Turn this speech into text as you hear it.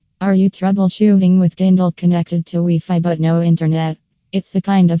Are you troubleshooting with Kindle connected to Wi-Fi but no internet? It's a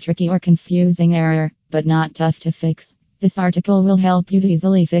kind of tricky or confusing error, but not tough to fix. This article will help you to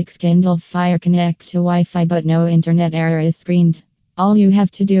easily fix Kindle Fire Connect to Wi-Fi but no internet error is screened. All you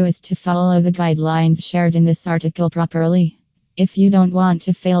have to do is to follow the guidelines shared in this article properly. If you don't want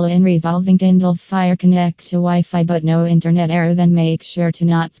to fail in resolving Kindle Fire Connect to Wi-Fi but no internet error, then make sure to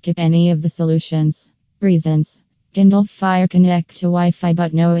not skip any of the solutions. Reasons: Kindle Fire Connect to Wi-Fi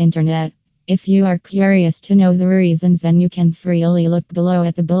but no internet. If you are curious to know the reasons, then you can freely look below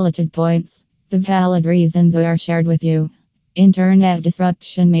at the bulleted points. The valid reasons are shared with you. Internet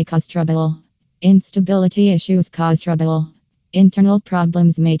disruption may cause trouble. Instability issues cause trouble. Internal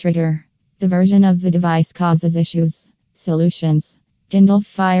problems may trigger. The version of the device causes issues. Solutions: Kindle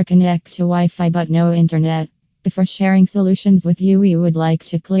Fire Connect to Wi-Fi but no internet. Before sharing solutions with you, we would like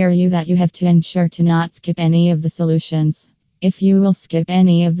to clear you that you have to ensure to not skip any of the solutions. If you will skip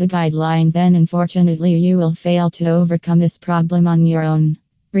any of the guidelines, then unfortunately you will fail to overcome this problem on your own.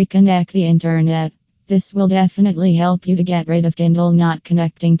 Reconnect the internet. This will definitely help you to get rid of Kindle not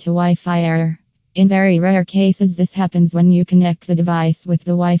connecting to Wi-Fi error. In very rare cases, this happens when you connect the device with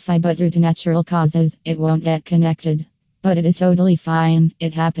the Wi-Fi, but due to natural causes, it won't get connected. But it is totally fine,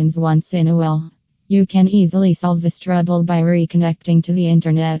 it happens once in a while. You can easily solve this trouble by reconnecting to the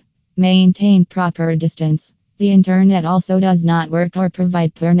internet. Maintain proper distance. The internet also does not work or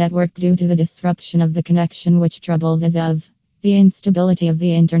provide per network due to the disruption of the connection, which troubles as of the instability of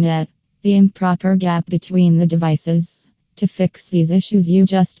the internet, the improper gap between the devices. To fix these issues, you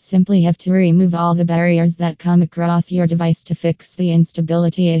just simply have to remove all the barriers that come across your device to fix the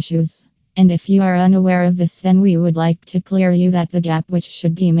instability issues. And if you are unaware of this, then we would like to clear you that the gap which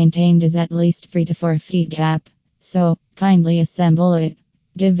should be maintained is at least 3 to 4 feet gap. So, kindly assemble it.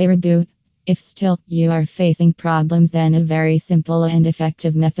 Give a reboot. If still you are facing problems, then a very simple and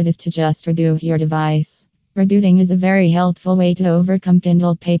effective method is to just reboot your device. Rebooting is a very helpful way to overcome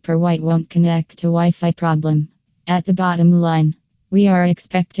Kindle Paperwhite won't connect to Wi-Fi problem. At the bottom line, we are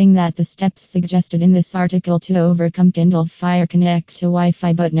expecting that the steps suggested in this article to overcome Kindle Fire Connect to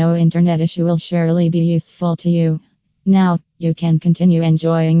Wi-Fi but no internet issue will surely be useful to you. Now, you can continue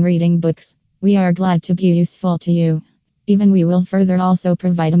enjoying reading books. We are glad to be useful to you. Even we will further also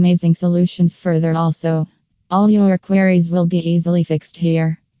provide amazing solutions further also. All your queries will be easily fixed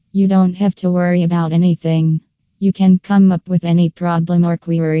here. You don't have to worry about anything. You can come up with any problem or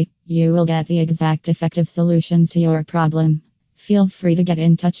query. You will get the exact effective solutions to your problem. Feel free to get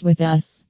in touch with us.